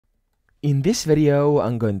In this video,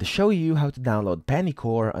 I'm going to show you how to download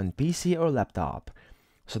Panicore on PC or laptop.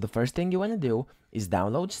 So the first thing you want to do is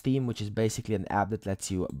download Steam, which is basically an app that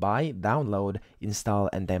lets you buy, download, install,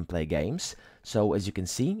 and then play games. So as you can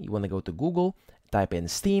see, you want to go to Google, type in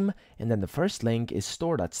Steam, and then the first link is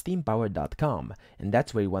store.steampower.com, and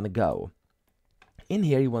that's where you want to go. In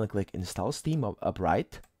here, you want to click Install Steam up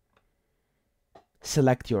right.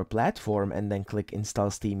 Select your platform and then click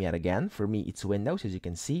Install Steam yet again. For me, it's Windows, as you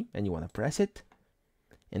can see, and you want to press it.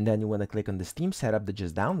 And then you want to click on the Steam setup that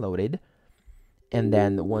just downloaded. And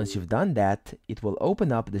then once you've done that, it will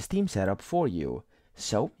open up the Steam setup for you.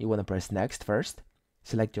 So you want to press Next first.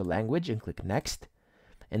 Select your language and click Next.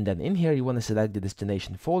 And then in here, you want to select the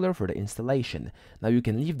destination folder for the installation. Now you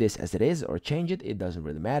can leave this as it is or change it, it doesn't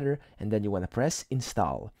really matter. And then you want to press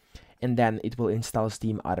Install. And then it will install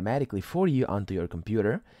Steam automatically for you onto your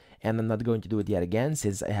computer. And I'm not going to do it yet again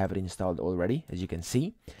since I have it installed already, as you can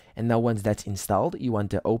see. And now once that's installed, you want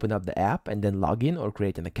to open up the app and then log in or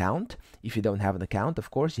create an account. If you don't have an account, of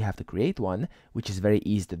course, you have to create one, which is very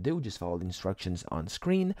easy to do. Just follow the instructions on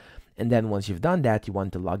screen. And then once you've done that, you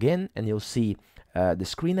want to log in and you'll see the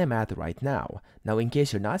screen I'm at right now. Now, in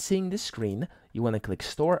case you're not seeing this screen, you want to click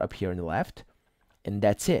Store up here on the left. And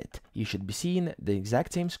that's it. You should be seeing the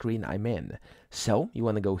exact same screen I'm in. So you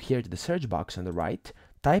want to go here to the search box on the right,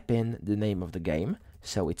 type in the name of the game.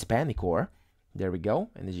 So it's Panicore. There we go.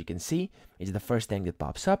 And as you can see, it's the first thing that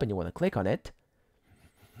pops up and you want to click on it.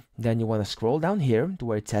 Then you want to scroll down here to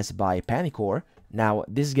where it says Buy Panicore. Now,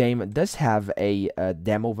 this game does have a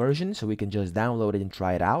demo version, so we can just download it and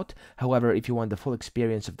try it out. However, if you want the full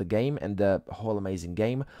experience of the game and the whole amazing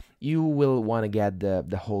game, you will want to get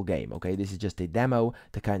the whole game, okay? This is just a demo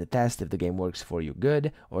to kind of test if the game works for you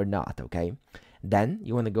good or not, okay? Then,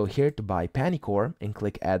 you want to go here to Buy Panicore and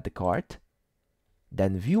click Add to Cart.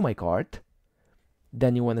 Then, View My Cart.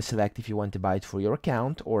 Then, you want to select if you want to buy it for your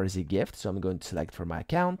account or as a gift, so I'm going to select for my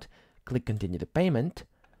account. Click Continue the Payment.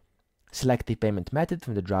 Select the payment method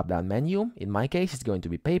from the drop-down menu. In my case, it's going to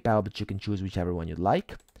be PayPal, but you can choose whichever one you'd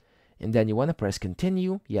like. And then you want to press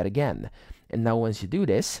Continue yet again. And now once you do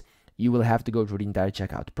this, you will have to go through the entire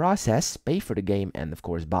checkout process, pay for the game, and of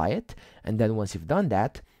course buy it. And then once you've done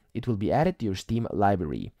that, it will be added to your Steam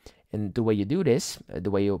library. And the way you do this,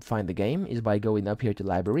 the way you'll find the game, is by going up here to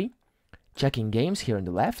Library, checking Games here on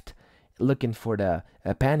the left, looking for the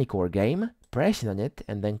Panicore game, pressing on it,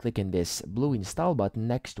 and then clicking this blue Install button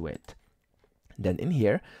next to it. Then in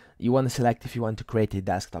here, you want to select if you want to create a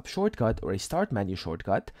desktop shortcut or a start menu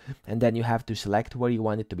shortcut, and then you have to select where you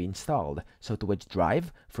want it to be installed. So to which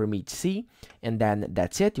drive, for me it's C, and then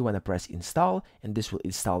that's it. You want to press install, and this will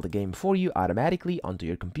install the game for you automatically onto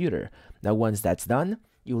your computer. Now once that's done,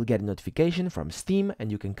 you will get a notification from Steam, and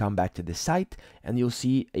you can come back to this site, and you'll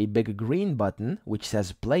see a big green button which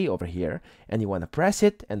says play over here, and you want to press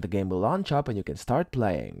it, and the game will launch up and you can start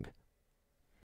playing.